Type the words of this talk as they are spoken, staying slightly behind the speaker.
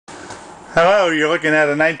Hello, you're looking at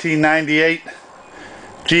a 1998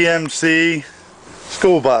 GMC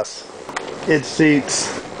school bus. It seats,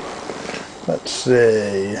 let's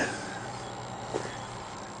see,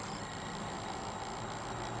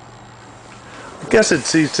 I guess it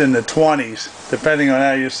seats in the 20s, depending on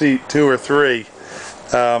how you seat 2 or 3.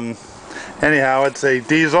 Anyhow, it's a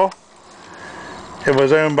diesel. It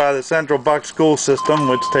was owned by the Central Bucks School System,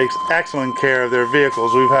 which takes excellent care of their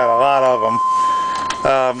vehicles. We've had a lot of them.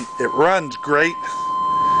 It runs great,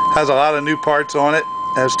 has a lot of new parts on it,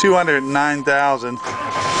 has 209,000,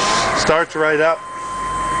 starts right up.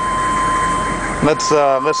 Let's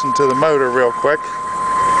listen to the motor real quick.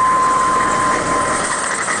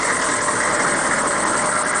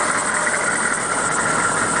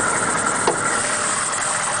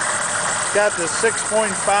 Got the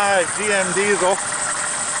 6.5 GM diesel.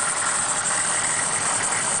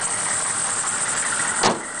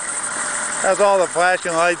 Has all the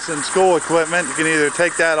flashing lights and school equipment. You can either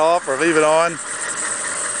take that off or leave it on.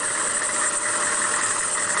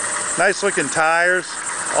 Nice looking tires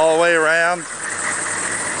all the way around.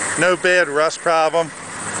 No bad rust problem.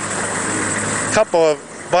 Couple of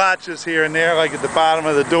blotches here and there, like at the bottom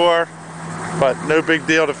of the door, but no big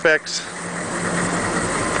deal to fix.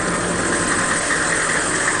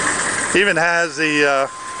 Even has the,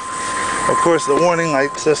 of course, the warning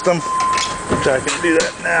light system, which I can do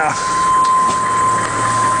that now.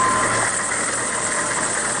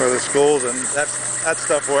 For the schools, and that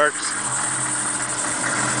stuff works.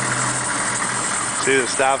 See, the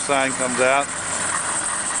stop sign comes out.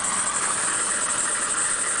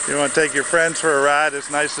 If you want to take your friends for a ride, it's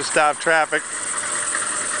nice to stop traffic.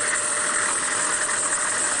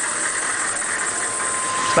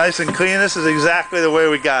 It's nice and clean. This is exactly the way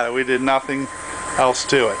we got it. We did nothing else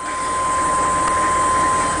to it.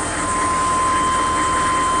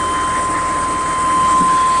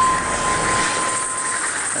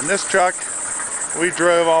 And this truck, we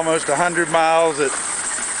drove almost 100 miles at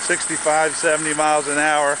 65, 70 miles an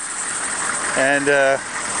hour, and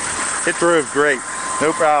it drove great,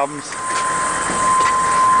 no problems.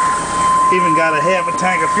 Even got a half a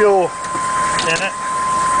tank of fuel in it.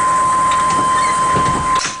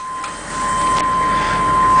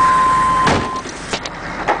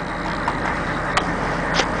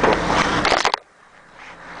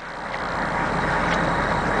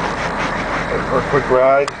 For a quick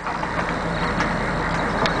ride.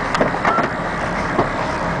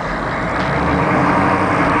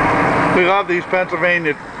 We love these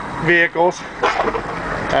Pennsylvania vehicles,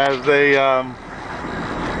 as they are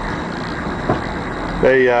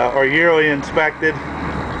yearly inspected,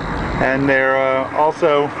 and they're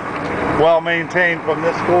also well maintained from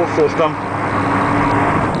this school system.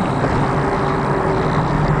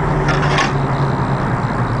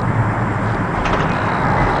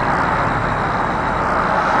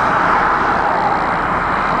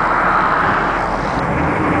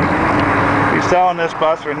 Selling this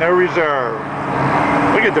bus for no reserve.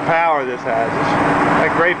 Look at the power this has. It's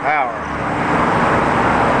got great power.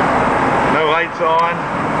 No lights on,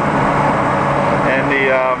 and the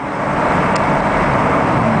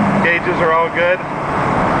gauges are all good.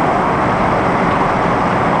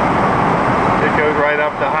 It goes right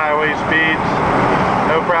up to highway speeds,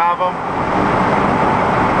 no problem.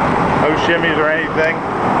 No shimmies or anything.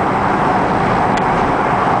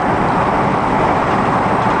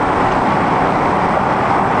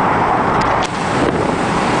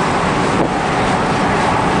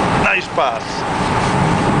 Bus.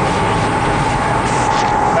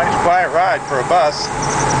 Nice quiet ride for a bus.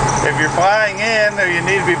 If you're flying in or you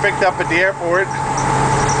need to be picked up at the airport,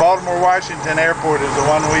 Baltimore Washington Airport is the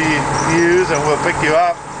one we use, and we'll pick you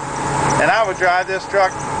up. And I would drive this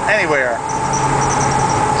truck anywhere.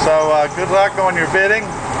 So good luck on your bidding.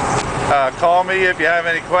 Call me if you have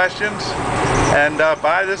any questions, and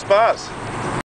buy this bus.